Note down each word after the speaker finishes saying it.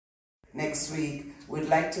next week, we'd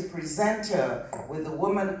like to present her with the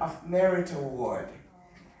Woman of Merit Award.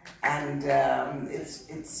 And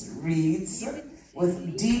it reads,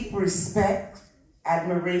 with deep respect,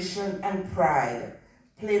 admiration, and pride,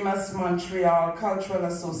 Plymouth Montreal Cultural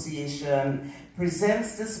Association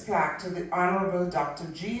presents this plaque to the Honorable Dr.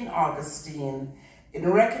 Jean Augustine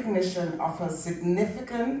in recognition of her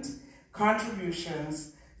significant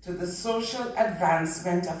contributions to the social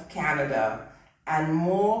advancement of Canada, and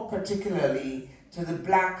more particularly to the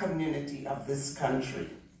Black community of this country.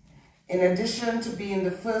 In addition to being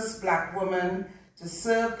the first Black woman to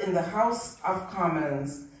serve in the House of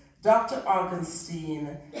Commons, Dr.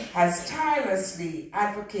 Augustine has tirelessly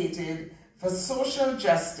advocated for social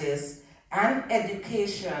justice and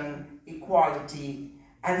education equality,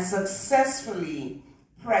 and successfully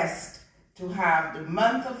pressed to have the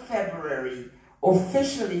month of February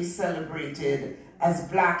officially celebrated as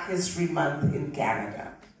Black History Month in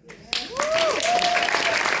Canada.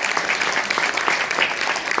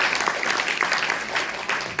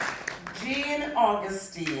 Jean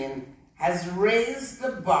Augustine has raised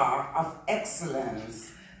the bar of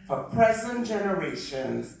excellence for present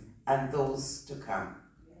generations and those to come.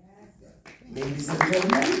 Ladies and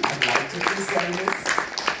gentlemen, I'd like to present this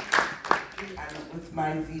and with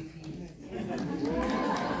my VP.